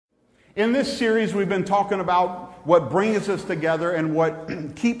In this series, we've been talking about what brings us together and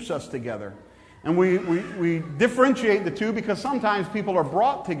what keeps us together. And we differentiate the two because sometimes people are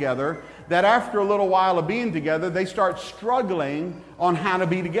brought together that after a little while of being together, they start struggling on how to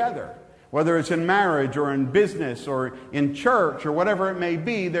be together. Whether it's in marriage or in business or in church or whatever it may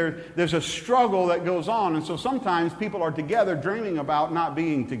be, there's a struggle that goes on. And so sometimes people are together dreaming about not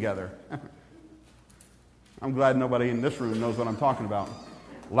being together. I'm glad nobody in this room knows what I'm talking about.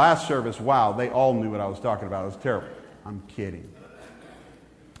 Last service, wow, they all knew what I was talking about. It was terrible. I'm kidding.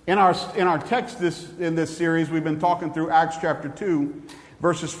 In our text in this series, we've been talking through Acts chapter 2,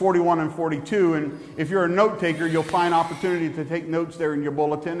 verses 41 and 42. And if you're a note taker, you'll find opportunity to take notes there in your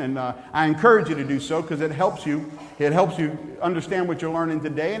bulletin. And I encourage you to do so because it helps you. It helps you understand what you're learning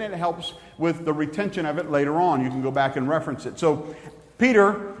today, and it helps with the retention of it later on. You can go back and reference it. So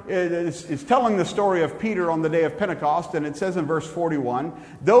Peter is telling the story of Peter on the day of Pentecost, and it says in verse 41,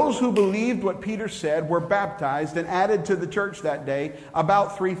 those who believed what Peter said were baptized and added to the church that day,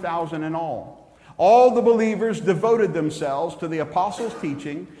 about 3,000 in all. All the believers devoted themselves to the apostles'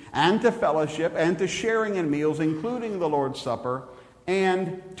 teaching and to fellowship and to sharing in meals, including the Lord's Supper,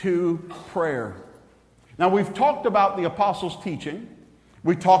 and to prayer. Now, we've talked about the apostles' teaching.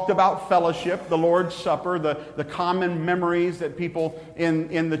 We talked about fellowship, the Lord's Supper, the common memories that people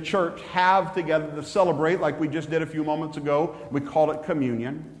in the church have together to celebrate, like we just did a few moments ago. We call it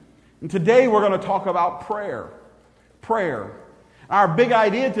communion. And today we're going to talk about prayer. Prayer. Our big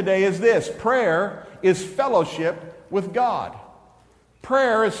idea today is this: prayer is fellowship with God.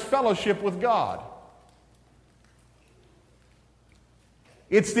 Prayer is fellowship with God.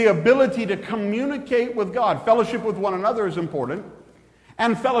 It's the ability to communicate with God. Fellowship with one another is important.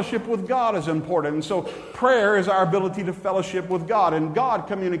 And fellowship with God is important. And so prayer is our ability to fellowship with God. And God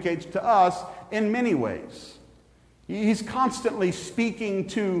communicates to us in many ways. He's constantly speaking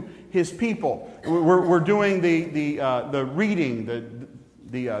to His people. We're doing the reading,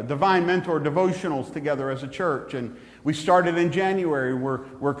 the Divine Mentor devotionals together as a church. And we started in January.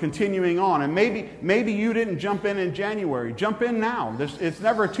 We're continuing on. And maybe you didn't jump in January. Jump in now. It's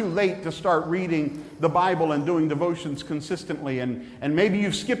never too late to start reading the Bible and doing devotions consistently. And maybe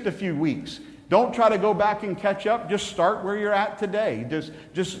you've skipped a few weeks. Don't try to go back and catch up. Just start where you're at today.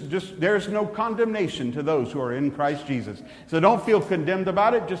 Just there's no condemnation to those who are in Christ Jesus. So don't feel condemned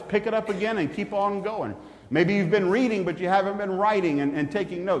about it. Just pick it up again and keep on going. Maybe you've been reading, but you haven't been writing and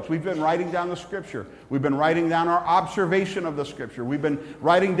taking notes. We've been writing down the Scripture. We've been writing down our observation of the Scripture. We've been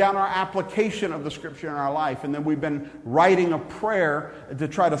writing down our application of the Scripture in our life. And then we've been writing a prayer to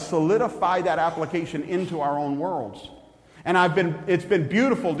try to solidify that application into our own worlds. And it's been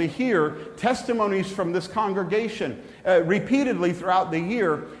beautiful to hear testimonies from this congregation repeatedly throughout the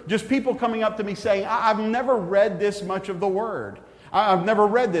year. Just people coming up to me saying, I've never read this much of the Word. I've never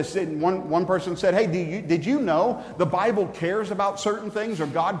read this. One person said, hey, did you know the Bible cares about certain things, or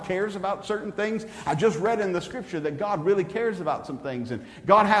God cares about certain things? I just read in the Scripture that God really cares about some things, and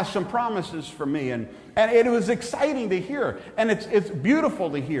God has some promises for me. And it was exciting to hear, and it's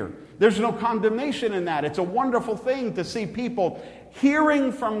beautiful to hear. There's no condemnation in that. It's a wonderful thing to see people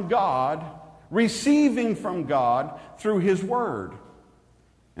hearing from God, receiving from God through His Word.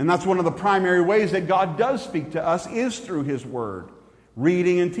 And that's one of the primary ways that God does speak to us, is through His Word.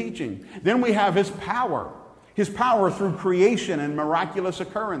 Reading and teaching. Then we have His power through creation and miraculous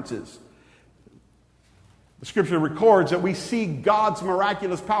occurrences. The Scripture records that we see God's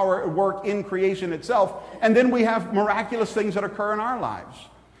miraculous power at work in creation itself, and then we have miraculous things that occur in our lives.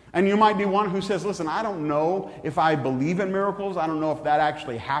 And you might be one who says, listen, I don't know if I believe in miracles. I don't know if that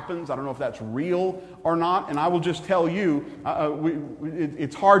actually happens. I don't know if that's real or not. And I will just tell you,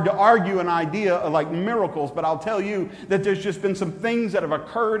 it's hard to argue an idea like miracles, but I'll tell you that there's just been some things that have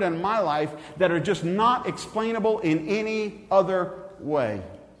occurred in my life that are just not explainable in any other way.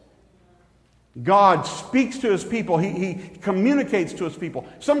 God speaks to His people. He communicates to His people.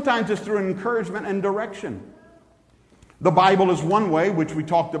 Sometimes it's through encouragement and direction. The Bible is one way, which we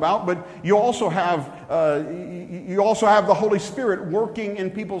talked about, but you also have the Holy Spirit working in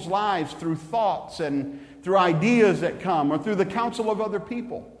people's lives through thoughts and through ideas that come, or through the counsel of other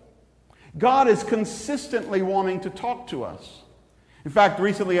people. God is consistently wanting to talk to us. In fact,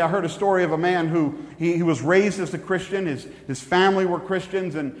 recently I heard a story of a man who he was raised as a Christian. His family were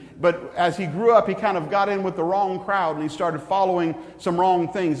Christians, but as he grew up, he kind of got in with the wrong crowd, and he started following some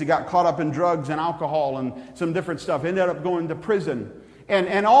wrong things. He got caught up in drugs and alcohol and some different stuff. Ended up going to prison.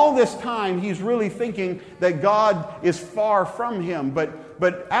 And all this time, he's really thinking that God is far from him.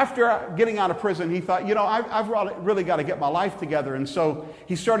 But after getting out of prison, he thought, I've really got to get my life together. And so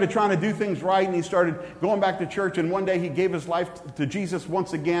he started trying to do things right, and he started going back to church. And one day he gave his life to Jesus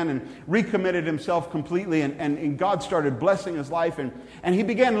once again and recommitted himself completely. And God started blessing his life. And he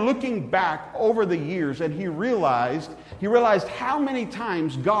began looking back over the years, and he realized how many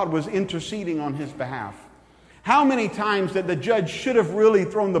times God was interceding on his behalf. How many times that the judge should have really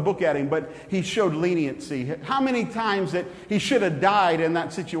thrown the book at him, but he showed leniency. How many times that he should have died in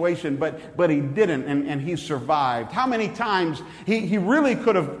that situation, but he didn't, and he survived. How many times he really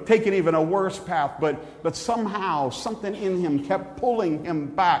could have taken even a worse path, but somehow something in him kept pulling him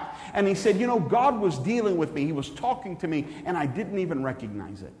back. And he said, God was dealing with me. He was talking to me, and I didn't even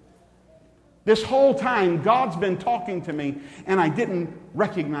recognize it. This whole time, God's been talking to me, and I didn't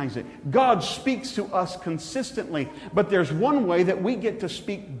recognize it. God speaks to us consistently, but there's one way that we get to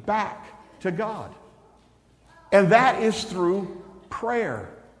speak back to God. And that is through prayer.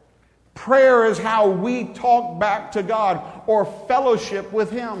 Prayer is how we talk back to God or fellowship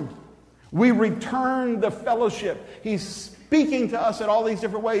with Him. We return the fellowship. He's speaking to us in all these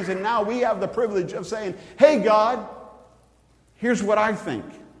different ways, and now we have the privilege of saying, hey, God, here's what I think.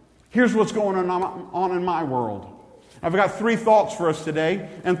 Here's what's going on in my world. I've got 3 thoughts for us today.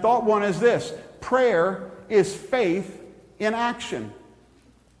 And thought 1 is this: prayer is faith in action.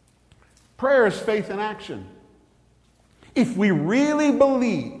 Prayer is faith in action. If we really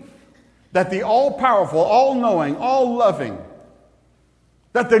believe that the all-powerful, all-knowing, all-loving,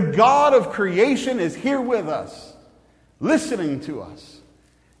 that the God of creation is here with us, listening to us,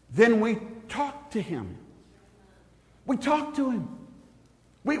 then we talk to Him. We talk to Him.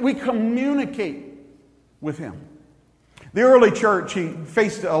 We communicate with Him. The early church, he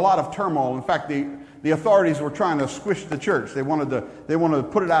faced a lot of turmoil. In fact, the authorities were trying to squish the church. They wanted to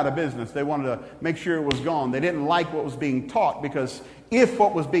put it out of business. They wanted to make sure it was gone. They didn't like what was being taught, because if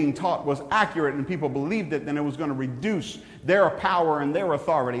what was being taught was accurate and people believed it, then it was going to reduce their power and their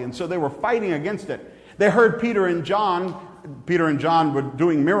authority. And so they were fighting against it. They heard Peter and John were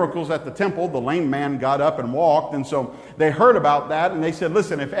doing miracles at the temple. The lame man got up and walked. And so they heard about that, and they said,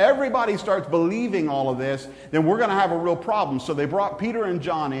 listen, if everybody starts believing all of this, then we're going to have a real problem. So they brought Peter and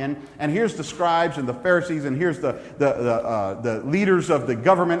John in, and here's the scribes and the Pharisees, and here's the leaders of the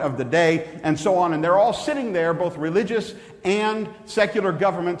government of the day, and so on. And they're all sitting there, both religious and secular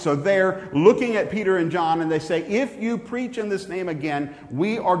government. So they're looking at Peter and John, and they say, if you preach in this name again,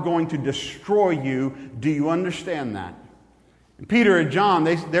 we are going to destroy you. Do you understand that? Peter and John,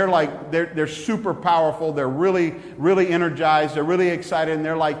 they're super powerful. They're really, really energized. They're really excited. And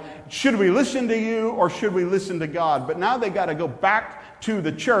they're like, should we listen to you or should we listen to God? But now they got to go back to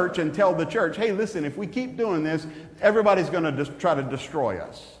the church and tell the church, hey, listen, if we keep doing this, everybody's going to try to destroy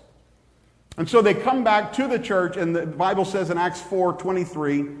us. And so they come back to the church, and the Bible says in Acts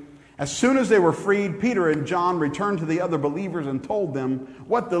 4:23, as soon as they were freed, Peter and John returned to the other believers and told them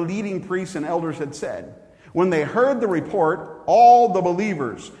what the leading priests and elders had said. When they heard the report, all the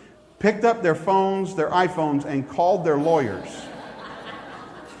believers picked up their phones, their iPhones, and called their lawyers.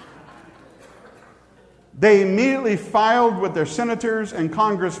 They immediately filed with their senators and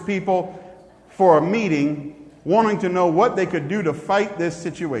congresspeople for a meeting, wanting to know what they could do to fight this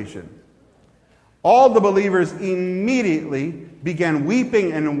situation. All the believers immediately began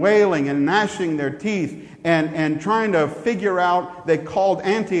weeping and wailing and gnashing their teeth and trying to figure out. They called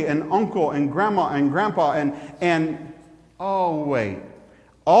auntie and uncle and grandma and grandpa and oh wait.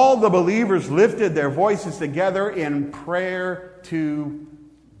 All the believers lifted their voices together in prayer to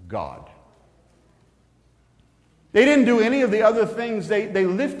God. They didn't do any of the other things. They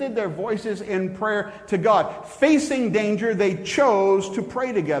lifted their voices in prayer to God. Facing danger, they chose to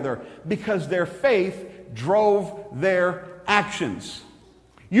pray together because their faith drove their actions.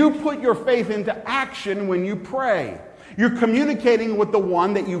 You put your faith into action when you pray. You're communicating with the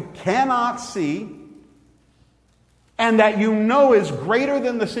one that you cannot see and that you know is greater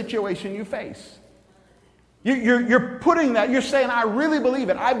than the situation you face. You're putting that, you're saying, I really believe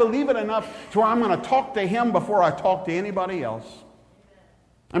it. I believe it enough to where I'm going to talk to Him before I talk to anybody else.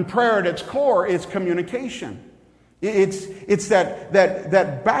 And prayer at its core is communication. It's that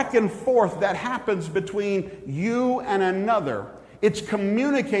back and forth that happens between you and another. It's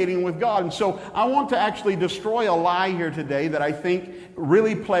communicating with God. And so I want to actually destroy a lie here today that I think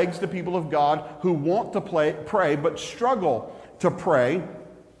really plagues the people of God who want to pray but struggle to pray.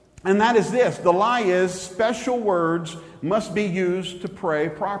 And that is this. The lie is special words must be used to pray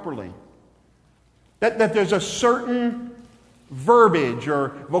properly. That there's a certain verbiage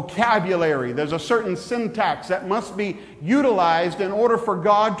or vocabulary. There's a certain syntax that must be utilized in order for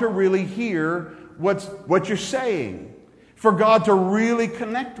God to really hear what you're saying, for God to really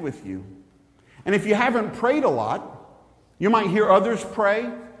connect with you. And if you haven't prayed a lot, you might hear others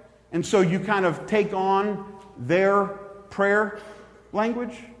pray, and so you kind of take on their prayer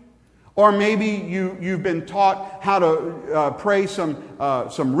language. Or maybe you've been taught how to pray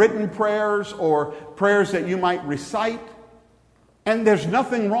some written prayers or prayers that you might recite. And there's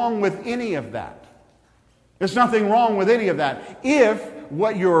nothing wrong with any of that. There's nothing wrong with any of that. If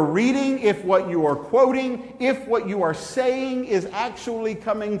what you're reading, if what you are quoting, if what you are saying is actually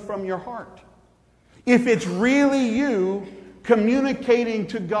coming from your heart. If it's really you communicating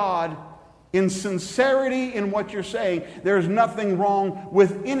to God in sincerity in what you're saying, there's nothing wrong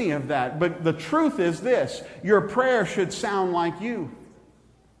with any of that. But the truth is this: your prayer should sound like you.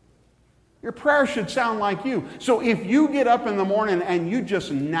 Your prayer should sound like you. So if you get up in the morning and you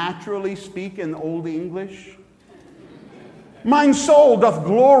just naturally speak in Old English, "My soul doth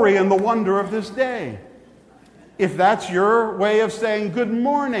glory in the wonder of this day." If that's your way of saying good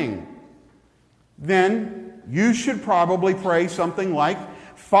morning, then you should probably pray something like,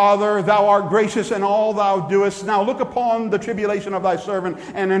 "Father, thou art gracious in all thou doest. Now look upon the tribulation of thy servant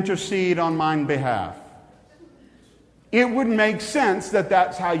and intercede on mine behalf." It would make sense that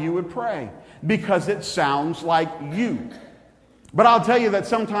that's how you would pray, because it sounds like you. But I'll tell you that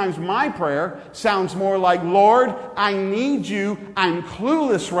sometimes my prayer sounds more like, "Lord, I need you. I'm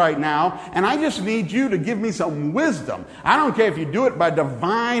clueless right now, and I just need you to give me some wisdom. I don't care if you do it by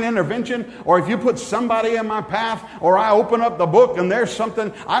divine intervention, or if you put somebody in my path, or I open up the book and there's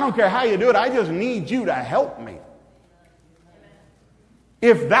something. I don't care how you do it. I just need you to help me."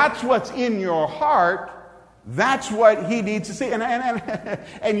 If that's what's in your heart, that's what He needs to see.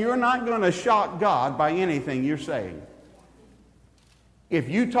 And you're not going to shock God by anything you're saying. If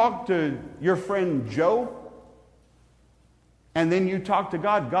you talk to your friend Joe, and then you talk to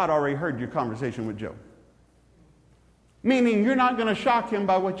God, God already heard your conversation with Joe. Meaning you're not going to shock Him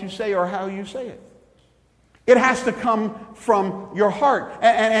by what you say or how you say it. It has to come from your heart.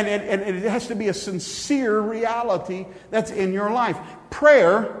 And it has to be a sincere reality that's in your life.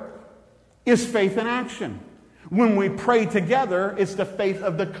 Prayer is faith in action. When we pray together, it's the faith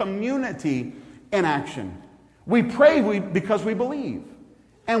of the community in action. We pray because we believe.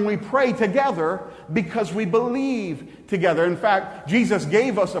 And we pray together because we believe together. In fact, Jesus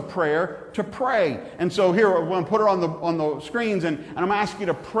gave us a prayer to pray. And so here, we're going to put it on the screens, and I'm going to ask you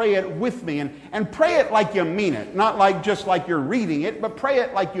to pray it with me. And pray it like you mean it. Not like just like you're reading it, but pray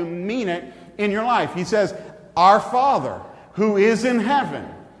it like you mean it in your life. He says, "Our Father, who is in heaven,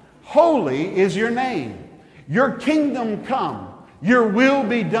 holy is your name. Your kingdom come. Your will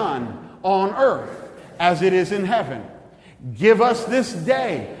be done on earth as it is in heaven. Give us this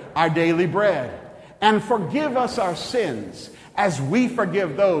day our daily bread, and forgive us our sins as we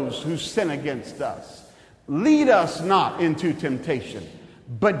forgive those who sin against us. Lead us not into temptation,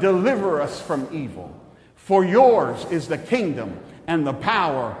 but deliver us from evil. For yours is the kingdom and the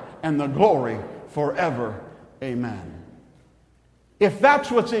power and the glory forever. Amen." If that's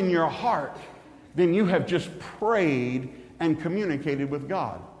what's in your heart, then you have just prayed and communicated with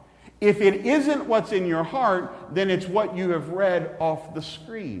God. If it isn't what's in your heart, then it's what you have read off the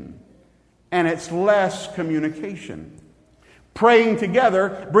screen. And it's less communication. Praying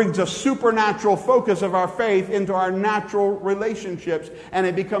together brings a supernatural focus of our faith into our natural relationships, and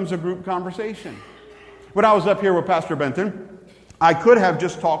it becomes a group conversation. When I was up here with Pastor Benton, I could have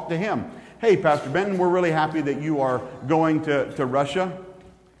just talked to him. "Hey, Pastor Benton, we're really happy that you are going to Russia."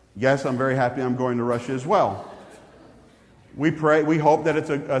 "Yes, I'm very happy I'm going to Russia as well. We hope that it's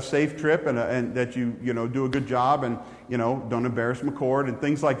a safe trip and that you do a good job and, don't embarrass McCord and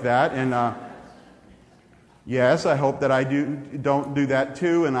things like that. And yes, I hope that I don't do that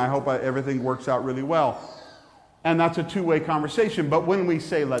too, and I hope everything works out really well." And that's a two-way conversation. But when we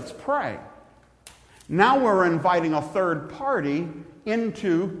say, "Let's pray," now we're inviting a third party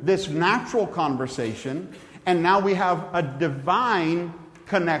into this natural conversation, and now we have a divine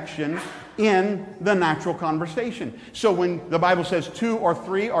connection in the natural conversation. So when the Bible says 2 or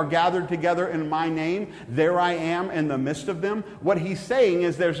 3 are gathered together in my name, there I am in the midst of them, what he's saying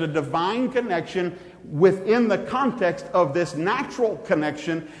is there's a divine connection within the context of this natural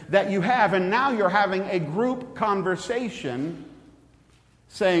connection that you have. And now you're having a group conversation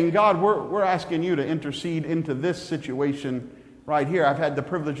saying, "God, we're asking you to intercede into this situation right here." I've had the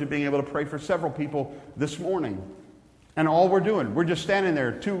privilege of being able to pray for several people this morning. And all we're doing, we're just standing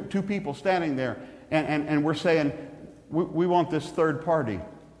there, two people standing there, and we're saying, we want this third party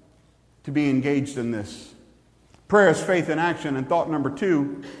to be engaged in this Prayer is faith in action. And thought number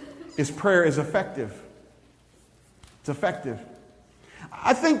 2 is prayer is effective. It's effective.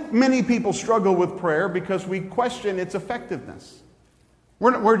 I think many people struggle with prayer because we question its effectiveness.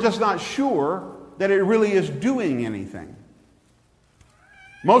 We're just not sure that it really is doing anything.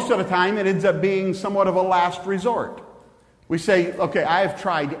 Most of the time, it ends up being somewhat of a last resort. We say, okay, I have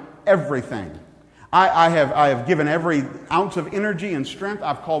tried everything. I have given every ounce of energy and strength.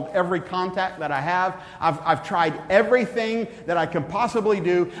 I've called every contact that I have. I've tried everything that I can possibly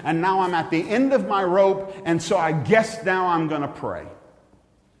do, and now I'm at the end of my rope, and so I guess now I'm going to pray.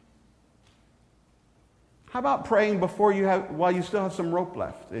 How about praying while you still have some rope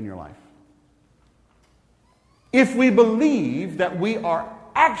left in your life? If we believe that we are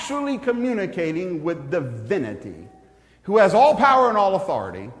actually communicating with divinity, who has all power and all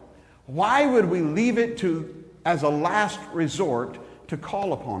authority, why would we leave it as a last resort to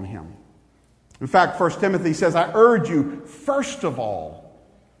call upon Him? In fact, 1 Timothy says, I urge you, first of all,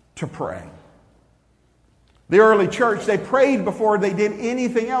 to pray. The early church, they prayed before they did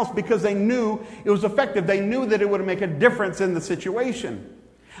anything else because they knew it was effective. They knew that it would make a difference in the situation.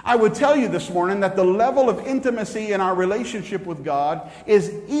 I would tell you this morning that the level of intimacy in our relationship with God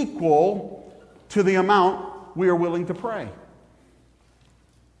is equal to the amount we are willing to pray.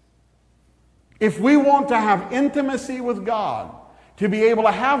 If we want to have intimacy with God, to be able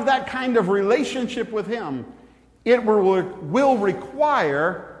to have that kind of relationship with Him, it will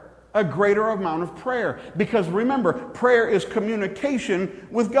require a greater amount of prayer. Because remember, prayer is communication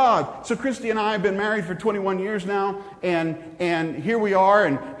with God. So Christy and I have been married for 21 years now, and here we are,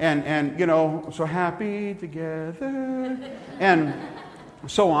 and you know, so happy together, and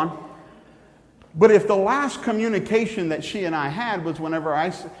so on. But if the last communication that she and I had was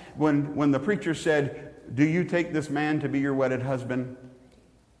when the preacher said, do you take this man to be your wedded husband?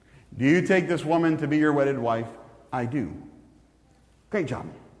 Do you take this woman to be your wedded wife? I do. Great job.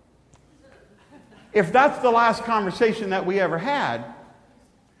 If that's the last conversation that we ever had,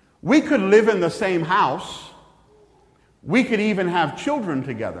 we could live in the same house. We could even have children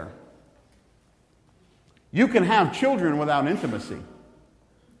together. You can have children without intimacy.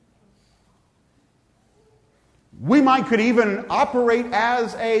 We could even operate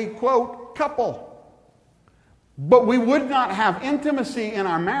as a, quote, couple. But we would not have intimacy in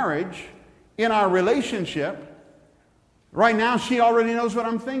our marriage, in our relationship. Right now, she already knows what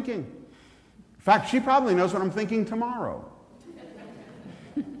I'm thinking. In fact, she probably knows what I'm thinking tomorrow.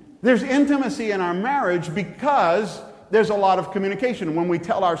 There's intimacy in our marriage because there's a lot of communication. When we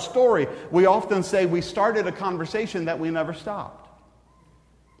tell our story, we often say we started a conversation that we never stopped.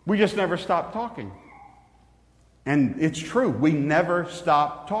 We just never stopped talking. And it's true, we never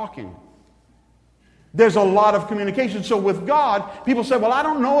stop talking. There's a lot of communication. So with God, people say, well, I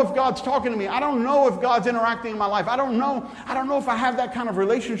don't know if God's talking to me. I don't know if God's interacting in my life. I don't know if I have that kind of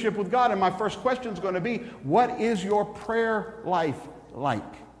relationship with God. And my first question is going to be, what is your prayer life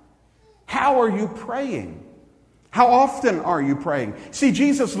like? How are you praying? How often are you praying? See,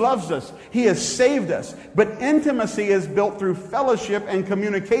 Jesus loves us. He has saved us. But intimacy is built through fellowship, and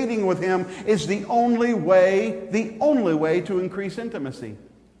communicating with Him is the only way to increase intimacy.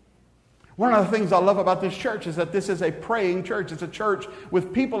 One of the things I love about this church is that this is a praying church. It's a church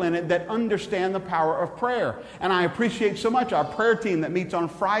with people in it that understand the power of prayer. And I appreciate so much our prayer team that meets on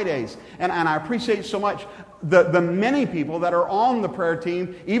Fridays. And I appreciate so much the many people that are on the prayer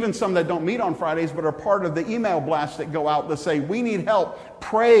team, even some that don't meet on Fridays, but are part of the email blasts that go out that say, we need help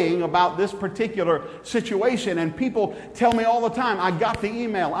praying about this particular situation. And people tell me all the time, I got the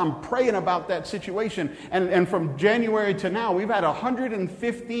email, I'm praying about that situation. And from January to now, we've had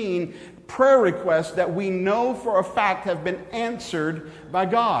 115 prayer requests that we know for a fact have been answered by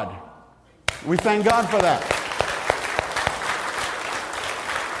God. We thank God for that.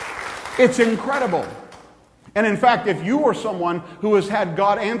 It's incredible. And in fact, if you are someone who has had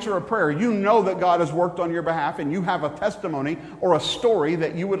God answer a prayer, you know that God has worked on your behalf, and you have a testimony or a story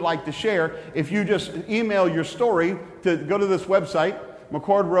that you would like to share. If you just email your story to go to this website,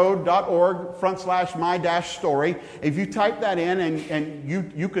 mccordroad.org/my-story. If you type that in, and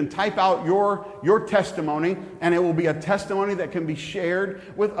you can type out your testimony, and it will be a testimony that can be shared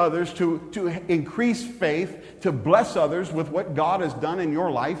with others to increase faith, to bless others with what God has done in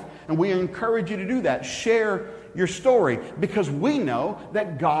your life. And we encourage you to do that. Share your story, because we know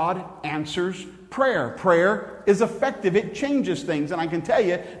that God answers prayer. Prayer is effective. It changes things. And I can tell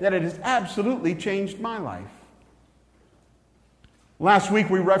you that it has absolutely changed my life. Last week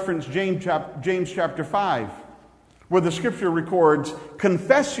we referenced James chapter 5, where the scripture records,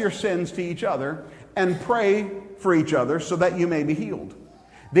 confess your sins to each other and pray for each other so that you may be healed.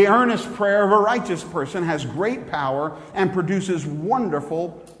 The earnest prayer of a righteous person has great power and produces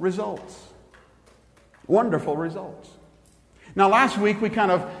wonderful results. Wonderful results. Now, last week we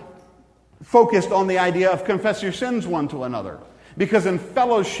kind of focused on the idea of confess your sins one to another. Because in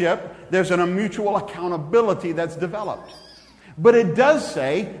fellowship, there's a mutual accountability that's developed. But it does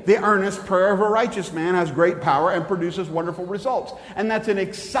say the earnest prayer of a righteous man has great power and produces wonderful results. And that's an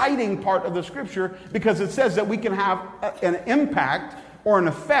exciting part of the Scripture because it says that we can have an impact or an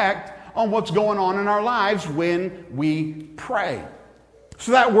effect on what's going on in our lives when we pray.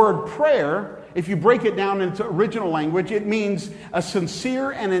 So that word prayer, if you break it down into original language, it means a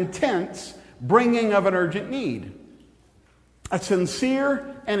sincere and intense bringing of an urgent need. A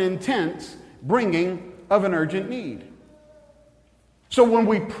sincere and intense bringing of an urgent need. So when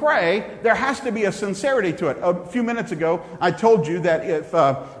we pray, there has to be a sincerity to it. A few minutes ago, I told you that if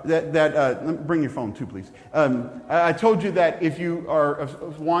bring your phone too, please. I told you that if you are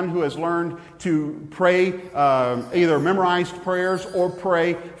one who has learned to pray either memorized prayers or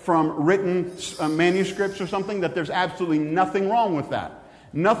pray from written manuscripts or something, that there's absolutely nothing wrong with that.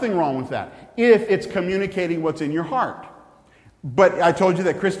 Nothing wrong with that if it's communicating what's in your heart. But I told you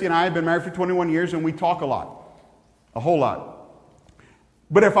that Christy and I have been married for 21 years and we talk a lot, a whole lot.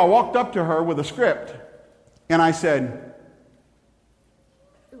 But if I walked up to her with a script and I said,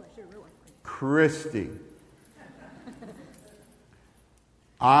 Christy,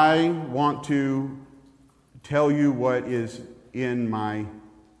 I want to tell you what is in my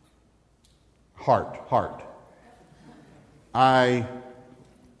heart. I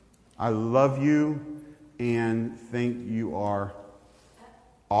love you and think you are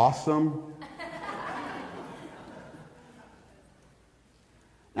awesome.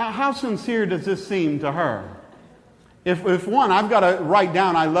 Now, how sincere does this seem to her? If one, I've got to write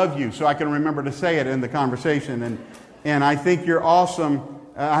down I love you so I can remember to say it in the conversation, and I think you're awesome.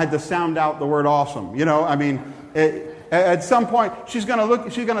 I had to sound out the word awesome. You know, I mean, at some point she's going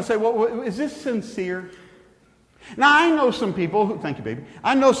to say, well, is this sincere? Now, I know some people who, thank you, baby.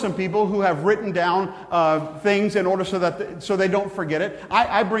 I know some people who have written down things in order so they don't forget it.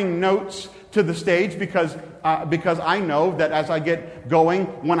 I bring notes to the stage because I know that as I get going,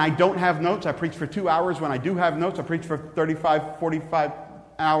 when I don't have notes, I preach for 2 hours. When I do have notes, I preach for 35, 45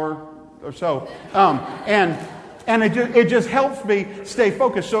 hour or so. And it just helps me stay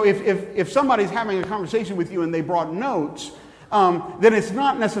focused. So if somebody's having a conversation with you and they brought notes, then it's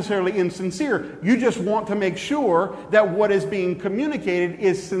not necessarily insincere. You just want to make sure that what is being communicated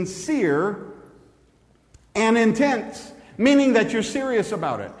is sincere and intense, meaning that you're serious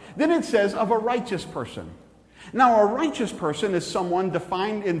about it. Then it says of a righteous person. Now, a righteous person is someone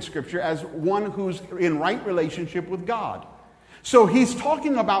defined in Scripture as one who's in right relationship with God. So he's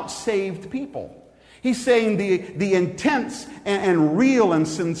talking about saved people. He's saying the intense and real and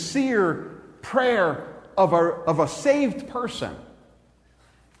sincere prayer of a saved person.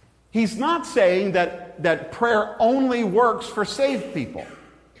 He's not saying that prayer only works for saved people,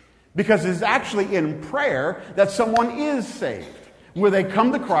 because it's actually in prayer that someone is saved, where they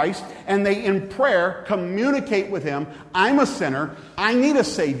come to Christ and they in prayer communicate with Him. I'm a sinner. I need a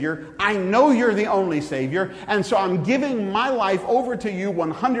Savior. I know you're the only Savior. And so I'm giving my life over to you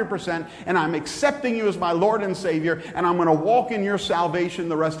 100%, and I'm accepting you as my Lord and Savior, and I'm going to walk in your salvation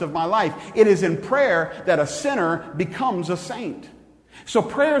the rest of my life. It is in prayer that a sinner becomes a saint. So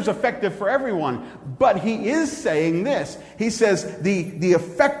prayer is effective for everyone. But he is saying this. He says the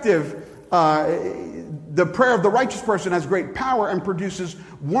effective the prayer of the righteous person has great power and produces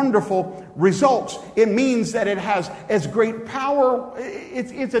wonderful results. It means that it has as great power.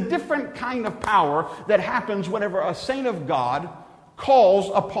 It's a different kind of power that happens whenever a saint of God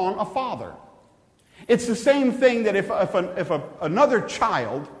calls upon a father. It's the same thing that if another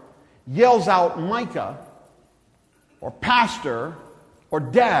child yells out Micah or pastor or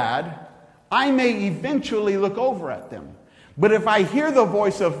dad, I may eventually look over at them. But if I hear the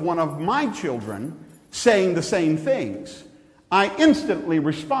voice of one of my children saying the same things, I instantly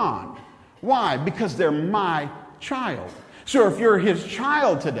respond. Why? Because they're my child. So if you're his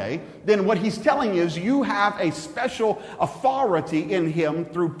child today, then what he's telling you is you have a special authority in him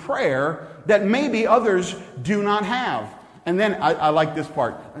through prayer that maybe others do not have. And then I like this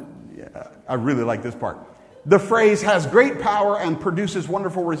part. I really like this part. The phrase has great power and produces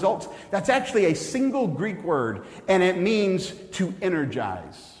wonderful results. That's actually a single Greek word, and it means to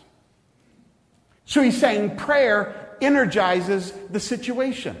energize. So he's saying prayer energizes the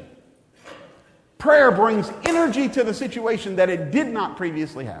situation. Prayer brings energy to the situation that it did not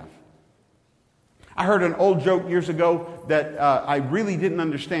previously have. I heard an old joke years ago that I really didn't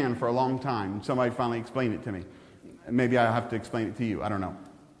understand for a long time. Somebody finally explained it to me. Maybe I'll have to explain it to you. I don't know.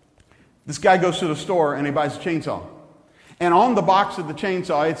 This guy goes to the store and he buys a chainsaw. And on the box of the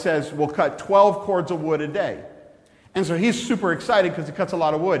chainsaw, it says, we'll cut 12 cords of wood a day. And so he's super excited because he cuts a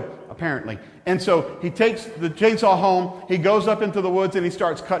lot of wood, apparently. And so he takes the chainsaw home, he goes up into the woods and he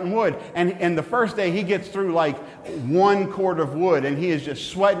starts cutting wood. And the first day he gets through like 1 cord of wood and he is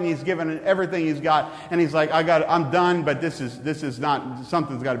just sweating. He's given it everything he's got. And he's like, I'm done, but this is not,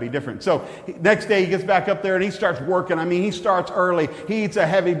 something's got to be different. So next day he gets back up there and he starts working. I mean, he starts early. He eats a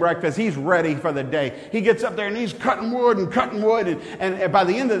heavy breakfast. He's ready for the day. He gets up there and he's cutting wood. And by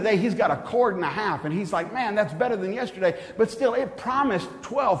the end of the day, he's got 1.5 cords. And he's like, man, that's better than yesterday. But still, it promised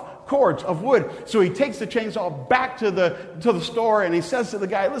 12 cords of wood. So he takes the chainsaw back to the store and he says to the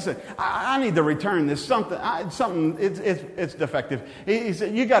guy, listen, I need to return this. It's defective. He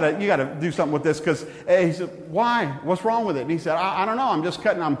said, you gotta do something with this, because he said, why? What's wrong with it? And he said, I don't know.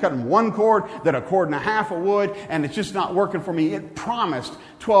 I'm cutting 1 cord, then 1.5 cords of wood, and it's just not working for me. It promised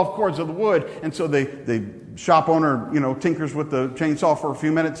 12 cords of the wood. And so the shop owner, tinkers with the chainsaw for a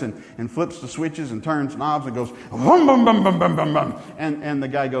few minutes and flips the switches and turns knobs and goes, bum, bum, bum, bum, bum, bum, bum. And the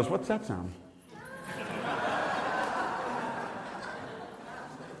guy goes, what's that sound?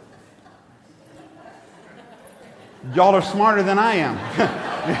 Y'all are smarter than I am.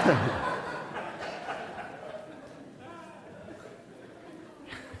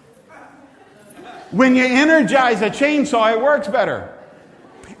 When you energize a chainsaw, it works better.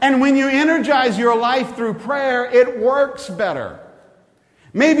 And when you energize your life through prayer, it works better.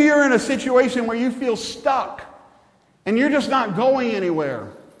 Maybe you're in a situation where you feel stuck and you're just not going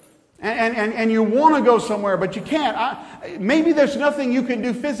anywhere. And you want to go somewhere, but you can't. Maybe there's nothing you can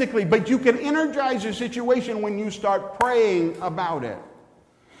do physically, but you can energize your situation when you start praying about it.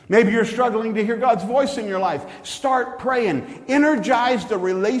 Maybe you're struggling to hear God's voice in your life. Start praying. Energize the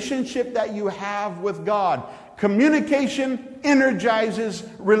relationship that you have with God. Communication energizes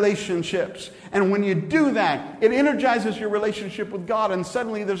relationships. And when you do that, it energizes your relationship with God, and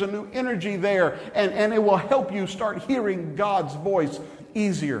suddenly there's a new energy there, and it will help you start hearing God's voice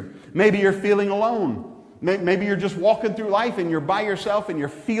easier. Maybe you're feeling alone. Maybe you're just walking through life and you're by yourself and you're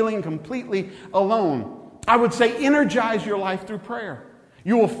feeling completely alone. I would say energize your life through prayer.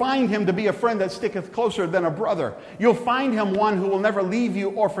 You will find Him to be a friend that sticketh closer than a brother. You'll find Him one who will never leave you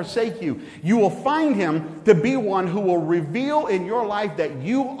or forsake you. You will find Him to be one who will reveal in your life that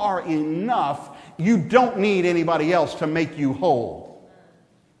you are enough. You don't need anybody else to make you whole.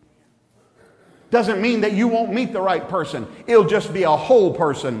 Doesn't mean that you won't meet the right person. It'll just be a whole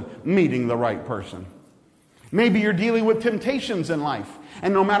person meeting the right person. Maybe you're dealing with temptations in life.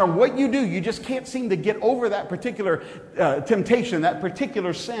 And no matter what you do, you just can't seem to get over that particular temptation, that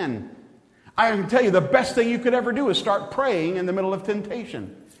particular sin. I can tell you the best thing you could ever do is start praying in the middle of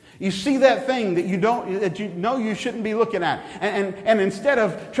temptation. You see that thing that you know you shouldn't be looking at. And instead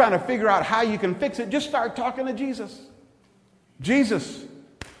of trying to figure out how you can fix it, just start talking to Jesus. Jesus,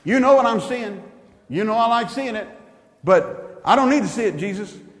 you know what I'm seeing. You know I like seeing it. But I don't need to see it,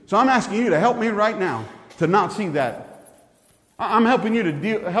 Jesus. So I'm asking you to help me right now to not see that. I'm asking you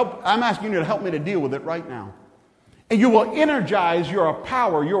to help me to deal with it right now. And you will energize your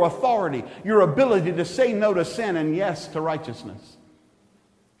power, your authority, your ability to say no to sin and yes to righteousness.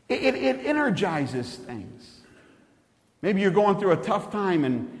 It energizes things. Maybe you're going through a tough time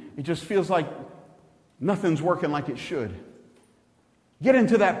and it just feels like nothing's working like it should. Get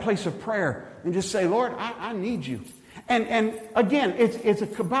into that place of prayer and just say, Lord, I need you. And again,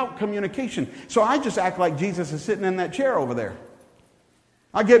 it's about communication. So I just act like Jesus is sitting in that chair over there.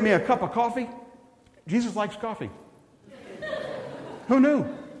 I get me a cup of coffee. Jesus likes coffee. Who knew?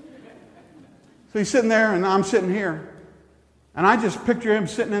 So he's sitting there and I'm sitting here. And I just picture him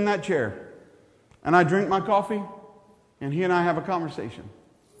sitting in that chair. And I drink my coffee and he and I have a conversation.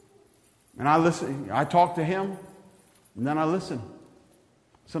 And I listen. I talk to him and then I listen.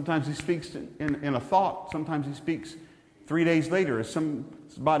 Sometimes he speaks in a thought. Sometimes he speaks 3 days later as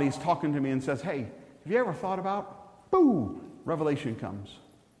somebody's talking to me and says, hey, have you ever thought about? Boo! Revelation comes.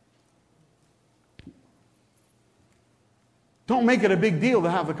 Don't make it a big deal to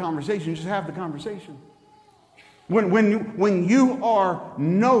have the conversation. Just have the conversation. When you are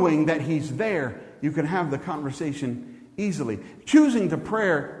knowing that He's there, you can have the conversation easily. Choosing to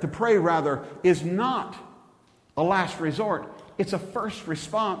pray rather, is not a last resort. It's a first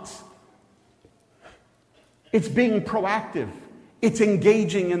response. It's being proactive. It's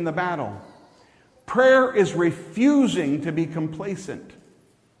engaging in the battle. Prayer is refusing to be complacent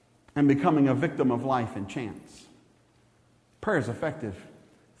and becoming a victim of life and chance. Prayer is effective.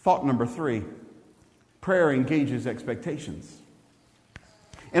 Thought number 3, prayer engages expectations.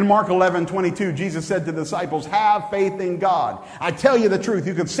 In Mark 11:22, Jesus said to the disciples, have faith in God. I tell you the truth,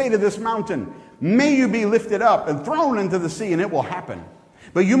 you could say to this mountain, may you be lifted up and thrown into the sea, and it will happen.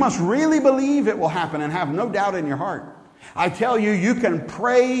 But you must really believe it will happen and have no doubt in your heart. I tell you, you can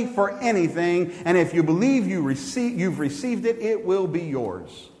pray for anything, and if you believe you've received it, it will be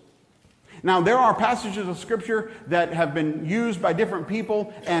yours. Now, there are passages of Scripture that have been used by different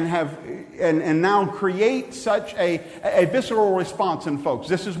people and now create such a visceral response in folks.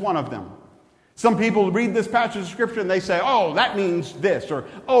 This is one of them. Some people read this passage of Scripture and they say, oh, that means this, or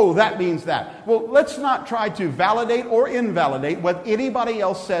oh, that means that. Well, let's not try to validate or invalidate what anybody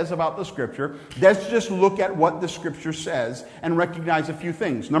else says about the Scripture. Let's just look at what the Scripture says and recognize a few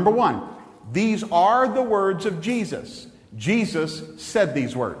things. Number one, these are the words of Jesus. Jesus said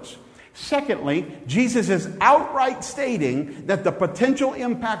these words. Secondly, Jesus is outright stating that the potential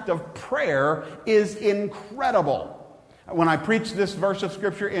impact of prayer is incredible. When I preached this verse of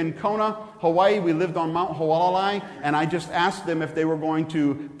Scripture in Kona, Hawaii, we lived on Mount Hualalai, and I just asked them if they were going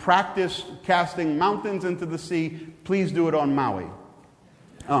to practice casting mountains into the sea. Please do it on Maui.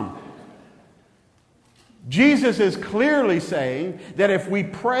 Jesus is clearly saying that if we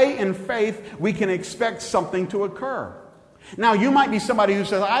pray in faith, we can expect something to occur. Now, you might be somebody who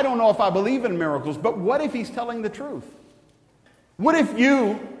says, I don't know if I believe in miracles, but what if he's telling the truth? What if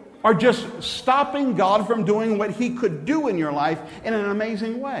you are just stopping God from doing what he could do in your life in an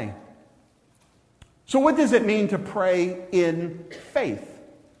amazing way? So what does it mean to pray in faith?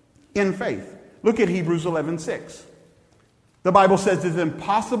 In faith. Look at Hebrews 11:6. The Bible says it's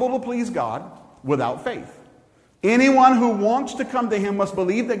impossible to please God without faith. Anyone who wants to come to him must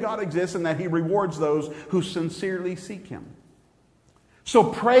believe that God exists and that he rewards those who sincerely seek him. So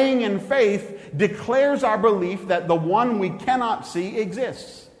praying in faith declares our belief that the one we cannot see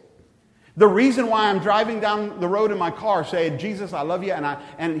exists. The reason why I'm driving down the road in my car saying, Jesus, I love you,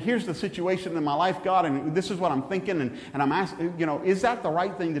 and here's the situation in my life, God, and this is what I'm thinking, and I'm asking, is that the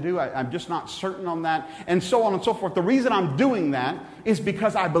right thing to do? I'm just not certain on that, and so on and so forth. The reason I'm doing that is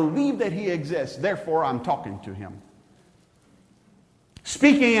because I believe that he exists, therefore I'm talking to him.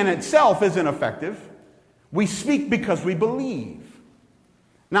 Speaking in itself isn't effective. We speak because we believe.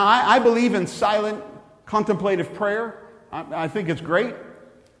 Now, I believe in silent contemplative prayer. I think it's great.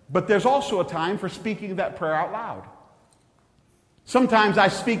 But there's also a time for speaking that prayer out loud. Sometimes I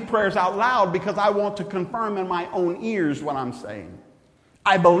speak prayers out loud because I want to confirm in my own ears what I'm saying.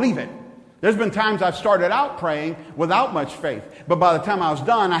 I believe it. There's been times I've started out praying without much faith, but by the time I was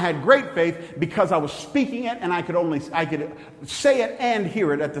done, I had great faith because I was speaking it and I could say it and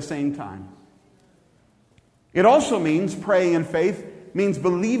hear it at the same time. It also means praying in faith means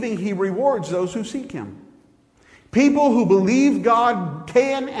believing he rewards those who seek him. People who believe God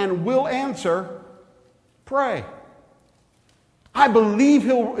can and will answer, pray. I believe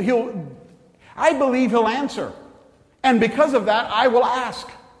he'll answer. And because of that, I will ask.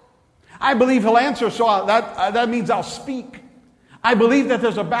 I believe he'll answer, so that means I'll speak. I believe that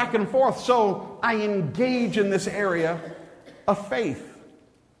there's a back and forth, so I engage in this area of faith.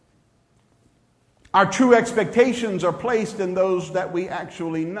 Our true expectations are placed in those that we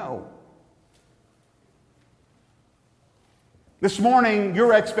actually know. This morning,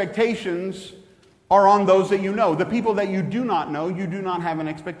 your expectations are on those that you know. The people that you do not know, you do not have an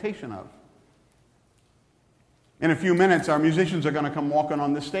expectation of. In a few minutes, our musicians are going to come walking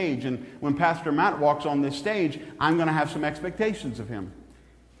on this stage. And when Pastor Matt walks on this stage, I'm going to have some expectations of him.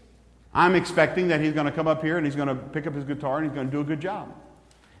 I'm expecting that he's going to come up here and he's going to pick up his guitar and he's going to do a good job.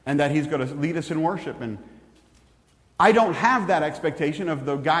 And that he's going to lead us in worship. And I don't have that expectation of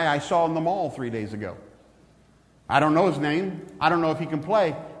the guy I saw in the mall 3 days ago. I don't know his name. I don't know if he can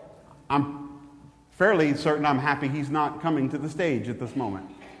play. I'm fairly certain I'm happy he's not coming to the stage at this moment.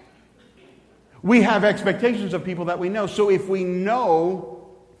 We have expectations of people that we know. So if we know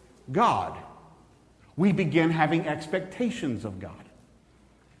God, we begin having expectations of God.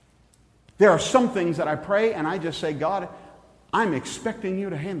 There are some things that I pray and I just say, God, I'm expecting you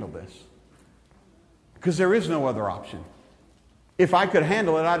to handle this. Because there is no other option. If I could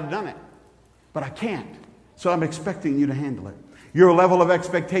handle it, I'd have done it. But I can't. So I'm expecting you to handle it. Your level of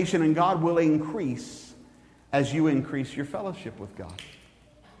expectation in God will increase as you increase your fellowship with God.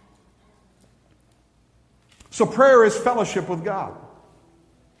 So prayer is fellowship with God.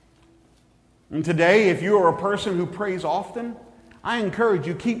 And today, if you are a person who prays often, I encourage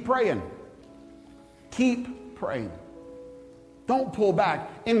you, keep praying. Keep praying. Don't pull back.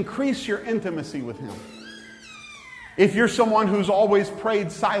 Increase your intimacy with Him. If you're someone who's always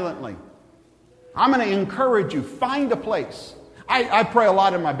prayed silently, I'm going to encourage you, find a place. I pray a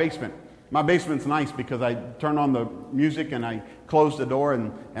lot in my basement. My basement's nice because I turn on the music and I close the door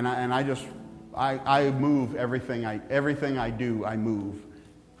and I move everything I do, I move.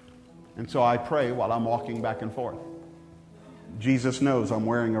 And so I pray while I'm walking back and forth. Jesus knows I'm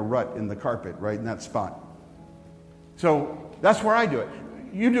wearing a rut in the carpet right in that spot. So that's where I do it.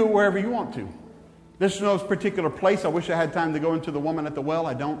 You do it wherever you want to. There's no particular place. I wish I had time to go into the woman at the well.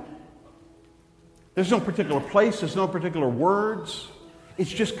 I don't. There's no particular place. There's no particular words. It's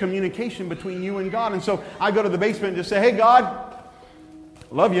just communication between you and God. And so I go to the basement and just say, hey, God,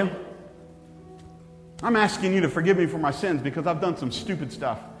 I love you. I'm asking you to forgive me for my sins because I've done some stupid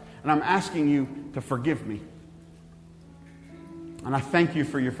stuff. And I'm asking you to forgive me. And I thank you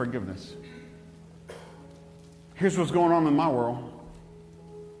for your forgiveness. Here's what's going on in my world.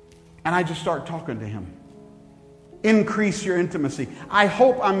 And I just start talking to him. Increase your intimacy. I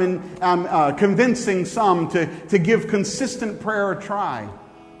hope I'm convincing some to give consistent prayer a try.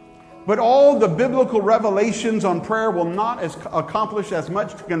 But all the biblical revelations on prayer will not accomplish as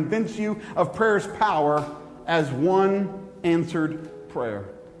much to convince you of prayer's power as one answered prayer.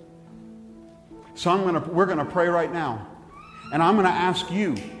 So we're going to pray right now. And I'm going to ask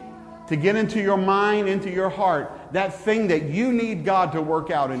you to get into your mind, into your heart, that thing that you need God to work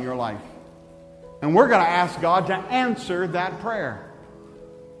out in your life. And we're going to ask God to answer that prayer.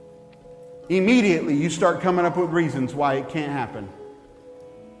 Immediately, you start coming up with reasons why it can't happen.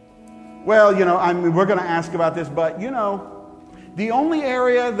 Well, we're going to ask about this, but, the only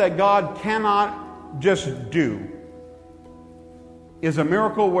area that God cannot just do is a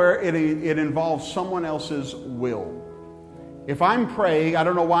miracle where it involves someone else's will. If I'm praying, I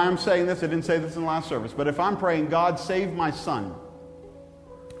don't know why I'm saying this, I didn't say this in the last service, but if I'm praying, God, save my son.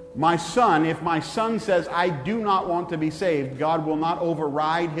 If my son says, I do not want to be saved, God will not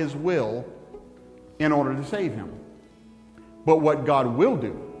override his will in order to save him. But what God will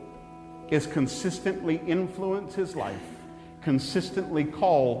do is consistently influence his life, consistently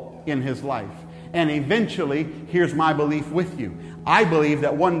call in his life. And eventually, here's my belief with you. I believe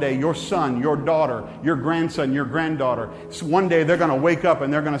that one day your son, your daughter, your grandson, your granddaughter, one day they're going to wake up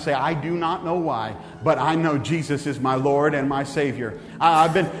and they're going to say, I do not know why, but I know Jesus is my Lord and my Savior.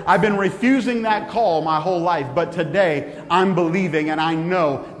 I've been refusing that call my whole life, but today I'm believing and I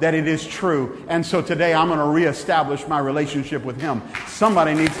know that it is true. And so today I'm going to reestablish my relationship with Him.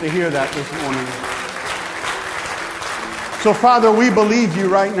 Somebody needs to hear that this morning. So Father, we believe you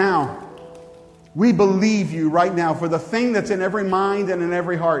right now. We believe you right now for the thing that's in every mind and in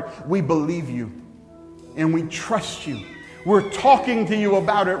every heart. We believe you and we trust you. We're talking to you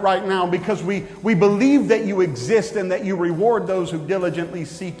about it right now because we believe that you exist and that you reward those who diligently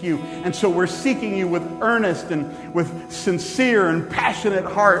seek you. And so we're seeking you with earnest and with sincere and passionate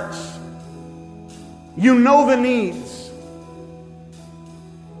hearts. You know the needs.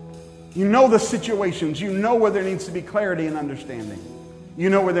 You know the situations. You know where there needs to be clarity and understanding. You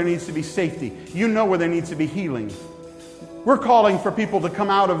know where there needs to be safety. You know where there needs to be healing. We're calling for people to come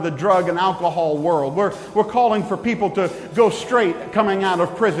out of the drug and alcohol world. We're calling for people to go straight coming out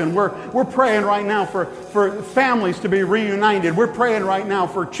of prison. We're praying right now for families to be reunited. We're praying right now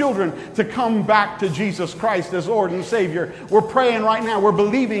for children to come back to Jesus Christ as Lord and Savior. We're praying right now. We're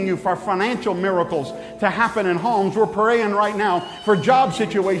believing you for financial miracles to happen in homes. We're praying right now for job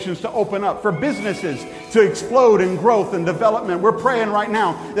situations to open up, for businesses to explode in growth and development. We're praying right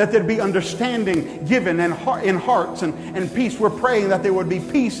now that there'd be understanding given in hearts and peace. We're praying that there would be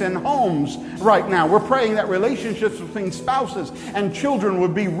peace in homes right now. We're praying that relationships between spouses and children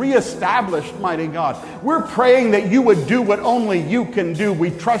would be reestablished, mighty God. We're praying that you would do what only you can do. We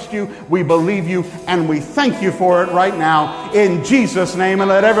trust you, we believe you, and we thank you for it right now in Jesus' name. And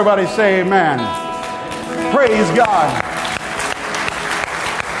let everybody say amen. Praise God.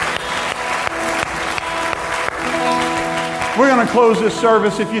 We're going to close this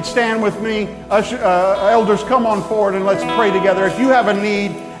service. If you'd stand with me, elders, come on forward and let's pray together. If you have a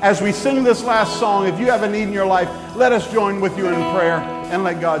need, as we sing this last song, if you have a need in your life, let us join with you in prayer and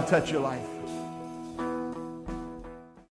let God touch your life.